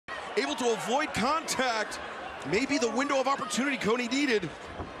able to avoid contact. Maybe the window of opportunity Cody needed.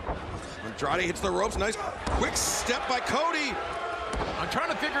 Andrade hits the ropes. Nice quick step by Cody. I'm trying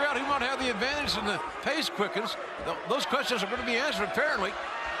to figure out who might have the advantage and the pace quickens. Those questions are going to be answered, apparently.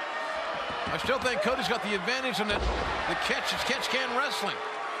 I still think Cody's got the advantage in the catch-can wrestling.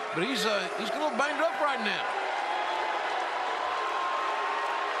 But he's a little banged up right now.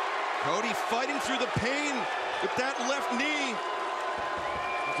 Cody fighting through the pain with that left knee.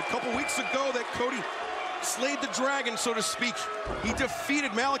 It was a couple weeks ago that Cody slayed the dragon, so to speak. He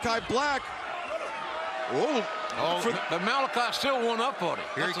defeated Malachi Black. Oh, but Malachi still won up on him.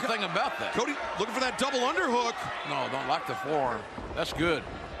 That's the thing about that. Cody looking for that double underhook. No, don't like the forearm. That's good.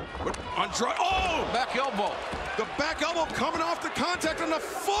 But Andrade, oh! Back elbow. The back elbow coming off the contact on the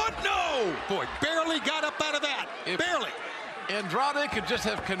foot. No! Boy, barely got up out of that. Barely. Andrade could just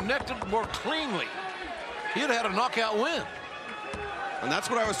have connected more cleanly. He'd have had a knockout win. And that's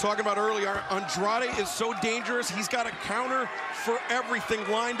what I was talking about earlier. Andrade is so dangerous. He's got a counter for everything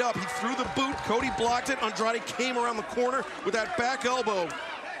lined up. He threw the boot. Cody blocked it. Andrade came around the corner with that back elbow.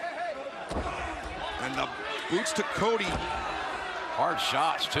 And the boots to Cody. Hard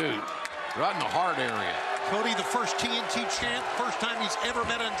shots, too. Right in the heart area. Cody, the first TNT champ, first time he's ever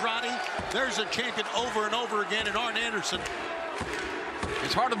met Andrade. There's a champion over and over again in Arn Anderson.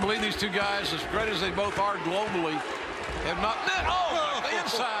 It's hard to believe these two guys, as great as they both are globally, have not met. Oh,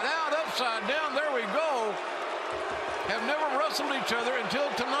 inside out, upside down, there we go. Have never wrestled each other until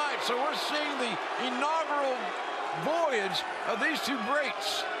tonight. So we're seeing the inaugural voyage of these two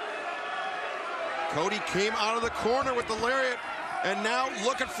greats. Cody came out of the corner with the lariat, and now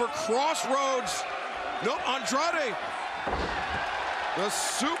looking for crossroads. Nope, Andrade. The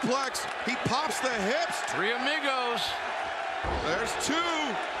suplex. He pops the hips. Three amigos. There's two.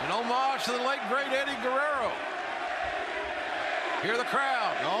 An homage to the late, great Eddie Guerrero. Hear the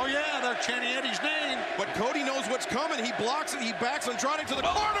crowd. Oh, yeah, they're chanting Eddie's name. But Cody knows what's coming. He blocks it. He backs Andrade to the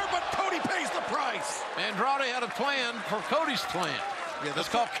corner, but Cody pays the price. Andrade had a plan for Cody's plan. Yeah, that's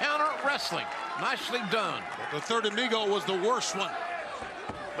called counter wrestling. Nicely done. The third amigo was the worst one.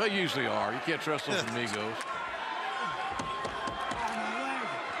 They usually are. You can't trust those amigos.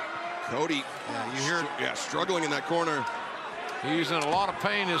 Cody, you hear it, struggling in that corner. He's in a lot of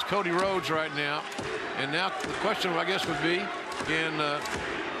pain as Cody Rhodes right now. And now the question, I guess, would be, can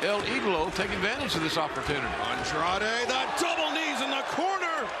El Idolo take advantage of this opportunity? Andrade, the double knees in the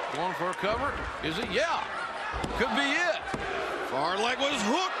corner. Going for a cover. Is it? Yeah. Could be it. Far leg was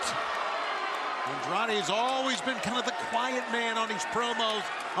hooked. Andrade has always been kind of the quiet man on his promos,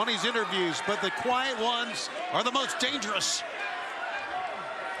 on his interviews, but the quiet ones are the most dangerous.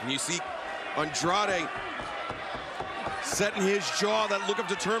 And you see Andrade setting his jaw, that look of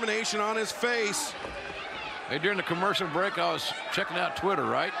determination on his face. Hey, during the commercial break, I was checking out Twitter,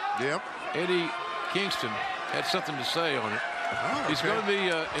 right? Yep. Eddie Kingston had something to say on it. Oh, okay. He's going to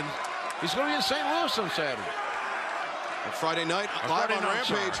be in St. Louis on Saturday. On Friday night, live on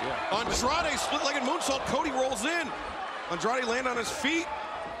Rampage. Andrade split-legged moonsault. Cody rolls in. Andrade land on his feet.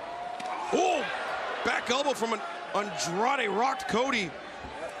 Oh, back elbow from Andrade rocked Cody.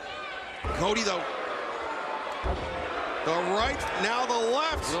 Cody, though. The right, now the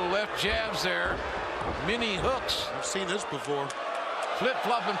left. Little left jabs there. Mini hooks. I've seen this before.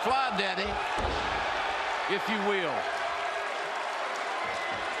 Flip-flop and fly, daddy, if you will.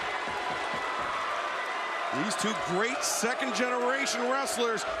 These two great second-generation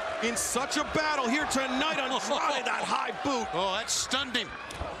wrestlers in such a battle here tonight. Andrade, that high boot. Oh, that stunned him.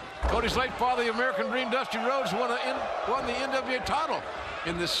 Cody's late father, the American Dream, Dusty Rhodes, won the NWA title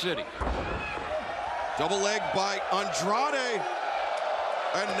in this city. Double leg by Andrade.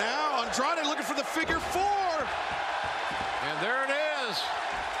 And now Andrade looking for the figure four. And there it is.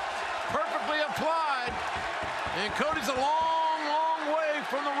 Perfectly applied. And Cody's a long, long way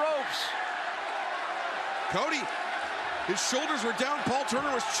from the ropes. Cody, his shoulders were down. Paul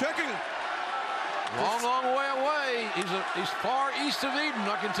Turner was checking. Long, long way away. He's far east of Eden,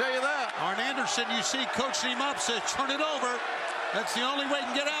 I can tell you that. Arn Anderson, you see, coaching him up, says, turn it over. That's the only way he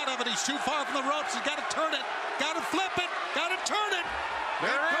can get out of it. He's too far from the ropes. He's got to turn it. Got to flip it. Got to turn it.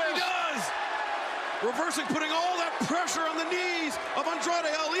 There it is. He does. Reversing, putting all that pressure on the knees of Andrade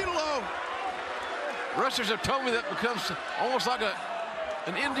El Idolo. Wrestlers have told me that becomes almost like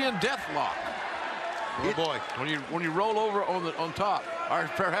an Indian death lock. Oh boy. When you roll over on top, or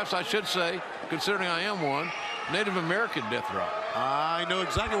perhaps I should say, considering I am one, Native American death rock. I know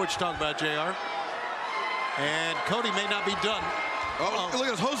exactly what you're talking about, JR. And Cody may not be done. Oh, look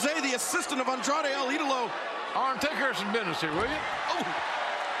at this. Jose, the assistant of Andrade El Idolo. Arn, take care of some business here, will you? Oh.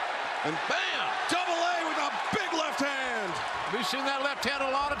 And bam! Double A with a big left hand. We've seen that left hand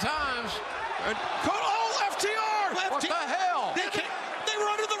a lot of times. And FTR! What the hell? They were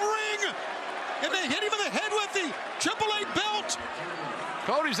under the ring, and they hit him in the head with the AAA belt.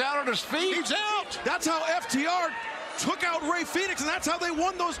 Cody's out on his feet. He's out. That's how FTR took out Rey Fenix, and that's how they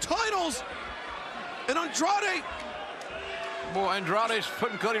won those titles. And Andrade. Boy, Andrade's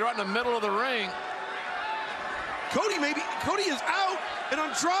putting Cody right in the middle of the ring. Cody is out, and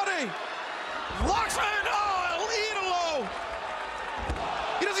Andrade locks in. Oh, Idolo.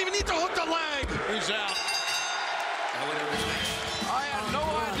 He doesn't even need to hook the leg. He's out. I had no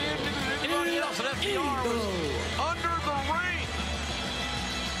idea anybody else at FTR was under the ring.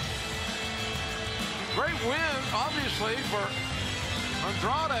 Great win, obviously, for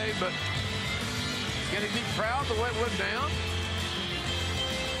Andrade, but can he be proud the way it went down?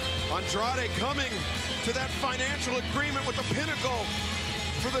 Andrade coming to that financial agreement with the Pinnacle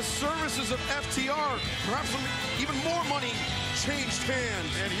for the services of FTR. Perhaps some even more money changed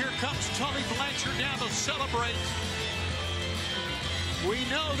hands. And here comes Tully Blanchard down to celebrate. We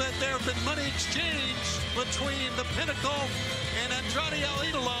know that there have been money exchanged between the Pinnacle and Andrade El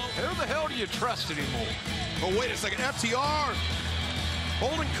Idolo. Who the hell do you trust anymore? Oh, wait a second. FTR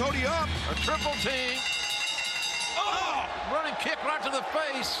holding Cody up. A triple team. Oh! Running kick right to the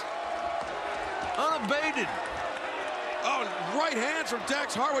face. Unabated. Oh, right hands from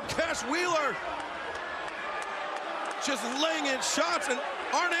Dax Harwood. Cash Wheeler just laying in shots, and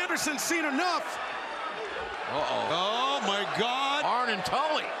Arn Anderson's seen enough. Uh-oh. Oh, my God. Arn and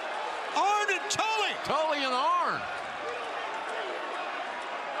Tully. Arn and Tully. Tully and Arn.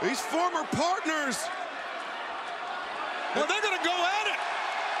 These former partners. Well, they're going to go at it.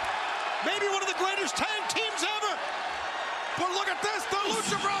 Maybe one of the greatest tag teams ever. But look at this, the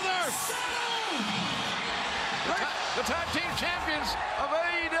Lucha Brothers. The tag team champions of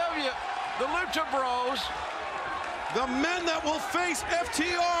AEW, the Lucha Bros. The men that will face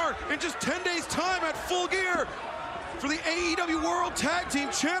FTR in just 10 days' time at Full Gear for the AEW World Tag Team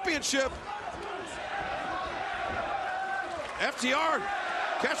Championship. FTR,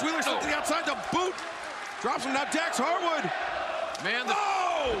 Cash Wheeler to the outside, the boot. Drops him now, Dax Harwood. Man, the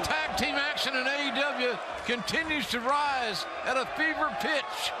tag team action in AEW continues to rise at a fever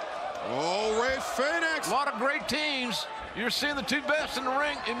pitch. Oh, Rey Fenix. A lot of great teams. You're seeing the two best in the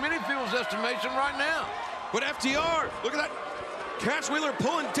ring, in many people's estimation, right now. But FTR, look at that. Cash Wheeler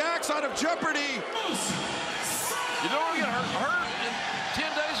pulling Dax out of jeopardy. You don't want to get hurt and 10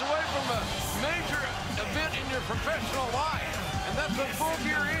 days away from a major event in your professional life. And that's what Full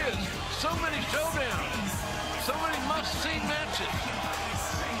Gear is. So many showdowns. So many must-see matches.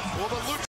 Well, the Lucha